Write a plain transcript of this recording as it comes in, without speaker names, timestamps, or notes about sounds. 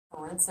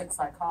forensic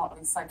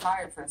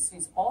psychiatrist.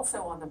 He's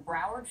also on the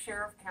Broward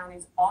Sheriff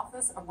County's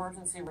Office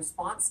Emergency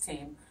Response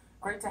Team.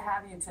 Great to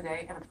have you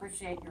today and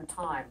appreciate your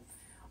time.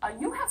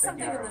 You have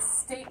something in the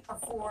state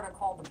of Florida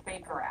called the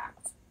Baker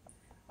Act.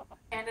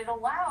 And it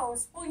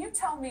allows, well, you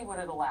tell me what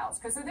it allows,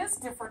 because it is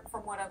different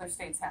from what other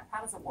states have.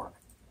 How does it work?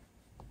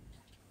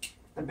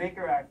 The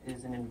Baker Act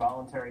is an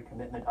involuntary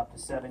commitment up to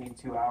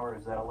 72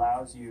 hours that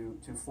allows you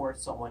to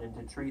force someone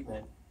into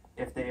treatment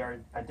if they are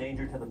a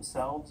danger to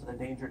themselves, a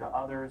danger to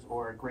others,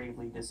 or are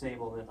gravely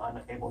disabled and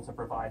unable to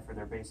provide for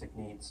their basic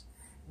needs.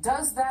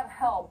 Does that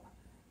help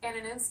in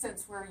an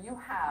instance where you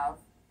have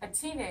a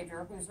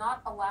teenager who's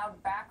not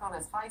allowed back on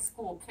his high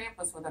school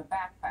campus with a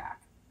backpack?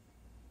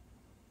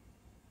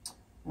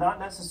 Not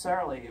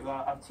necessarily.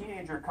 A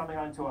teenager coming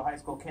onto a high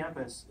school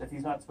campus, if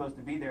he's not supposed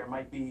to be there,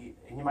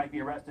 he might be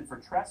arrested for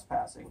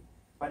trespassing.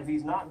 But if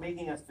he's not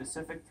making a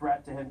specific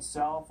threat to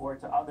himself or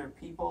to other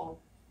people,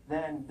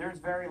 then there's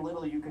very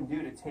little you can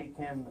do to take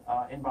him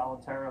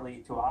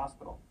involuntarily to a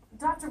hospital.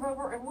 Dr.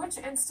 Bober, in which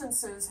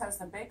instances has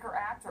the Baker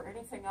Act or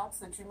anything else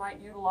that you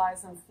might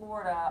utilize in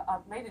Florida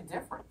made a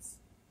difference?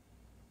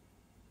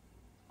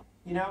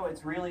 You know,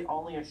 it's really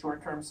only a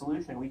short-term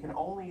solution. We can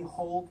only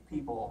hold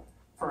people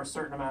for a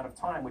certain amount of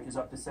time, which is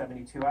up to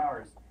 72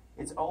 hours.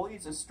 It's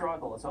always a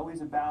struggle. It's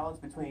always a balance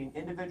between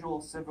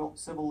individual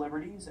civil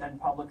liberties and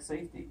public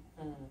safety.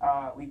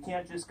 We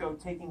can't just go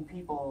taking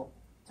people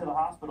to the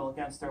hospital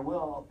against their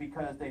will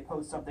because they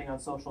post something on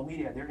social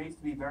media. There needs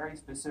to be very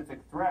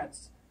specific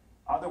threats.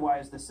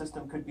 Otherwise, the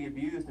system could be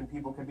abused and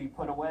people could be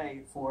put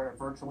away for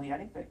virtually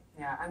anything.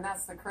 Yeah, and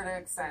that's the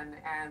critics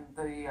and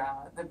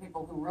the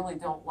people who really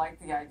don't like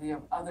the idea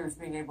of others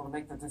being able to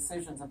make the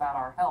decisions about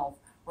our health,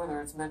 whether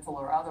it's mental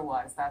or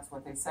otherwise. That's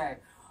what they say.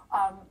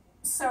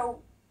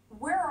 So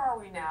where are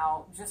we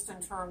now just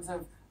in terms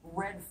of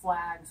red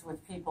flags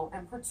with people,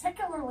 and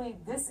particularly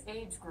this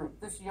age group,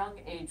 this young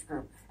age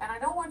group? And I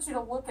don't want you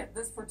to look at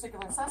this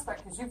particular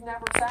suspect because you've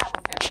never sat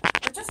with him,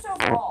 but just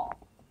overall.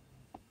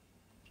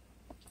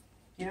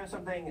 You know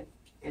something,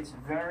 it's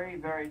very,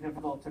 very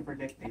difficult to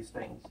predict these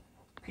things.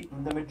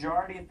 The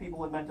majority of people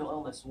with mental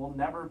illness will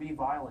never be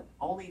violent.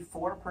 Only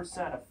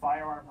 4% of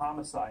firearm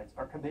homicides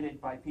are committed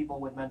by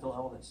people with mental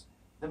illness.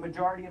 The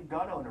majority of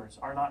gun owners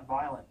are not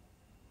violent.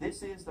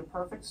 This is the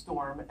perfect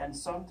storm, and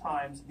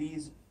sometimes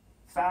these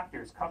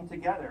factors come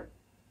together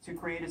to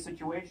create a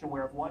situation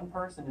where if one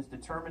person is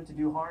determined to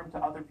do harm to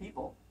other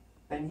people,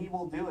 then he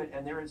will do it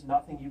and there is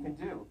nothing you can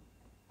do.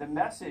 The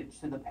message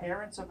to the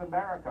parents of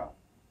America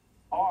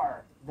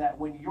are that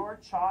when your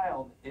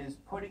child is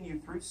putting you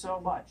through so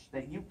much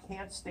that you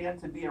can't stand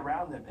to be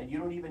around them and you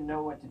don't even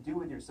know what to do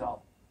with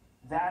yourself,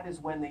 that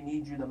is when they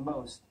need you the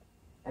most,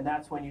 and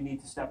that's when you need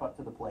to step up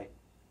to the plate.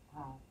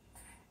 Wow.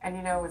 And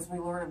you know, as we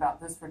learn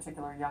about this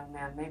particular young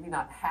man, maybe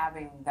not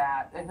having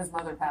that, and his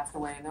mother passed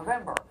away in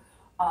November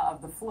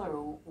of the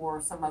flu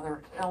or some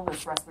other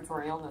illness,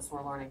 respiratory illness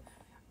we're learning,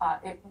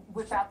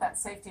 without that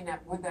safety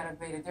net, would that have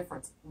made a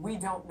difference? We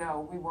don't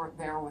know. We weren't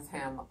there with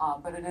him.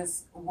 But it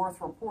is worth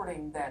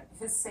reporting that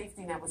his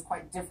safety net was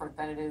quite different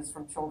than it is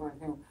from children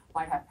who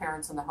might have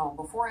parents in the home.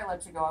 Before I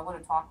let you go, I want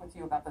to talk with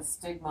you about the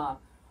stigma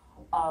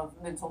of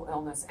mental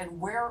illness and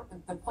where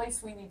the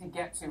place we need to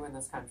get to in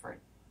this country.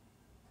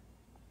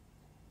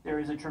 There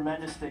is a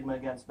tremendous stigma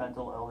against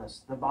mental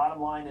illness. The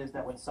bottom line is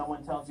that when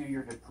someone tells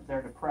you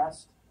they're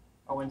depressed,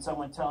 or when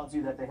someone tells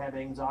you that they have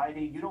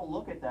anxiety, you don't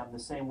look at them the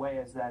same way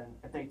as then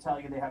if they tell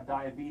you they have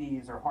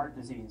diabetes or heart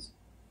disease.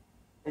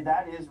 And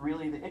that is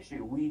really the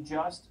issue. We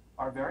just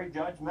are very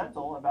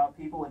judgmental about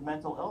people with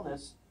mental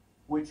illness,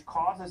 which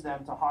causes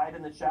them to hide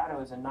in the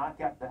shadows and not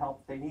get the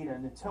help they need.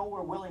 And until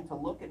we're willing to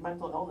look at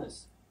mental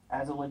illness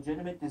as a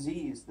legitimate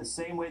disease, the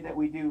same way that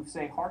we do,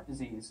 say, heart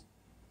disease,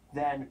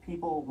 then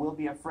people will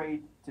be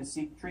afraid to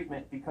seek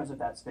treatment because of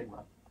that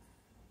stigma.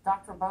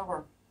 Dr.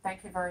 Bober,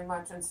 thank you very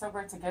much, and so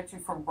great to get you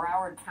from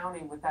Broward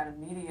County with that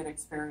immediate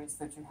experience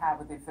that you have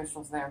with the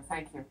officials there.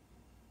 Thank you.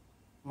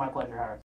 My pleasure, Harris.